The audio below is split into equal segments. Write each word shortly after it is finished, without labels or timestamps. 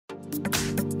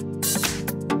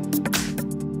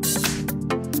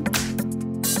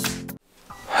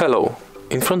Hello,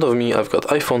 in front of me I've got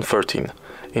iPhone 13.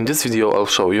 In this video I'll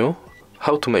show you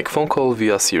how to make phone call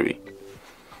via Siri.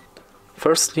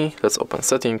 Firstly, let's open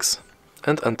Settings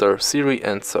and enter Siri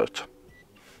and search.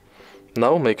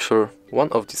 Now make sure one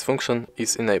of these functions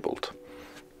is enabled.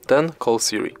 Then call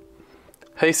Siri.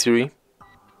 Hey Siri,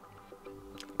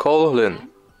 call Lynn.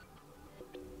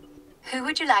 Who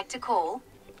would you like to call?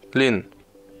 Lynn.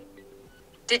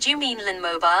 Did you mean Lynn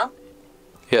Mobile?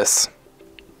 Yes.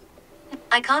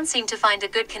 I can't seem to find a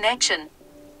good connection.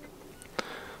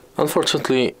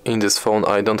 Unfortunately, in this phone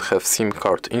I don't have SIM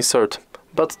card insert,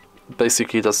 but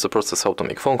basically that's the process how to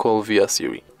make phone call via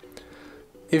Siri.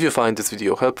 If you find this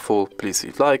video helpful, please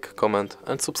leave like, comment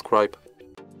and subscribe.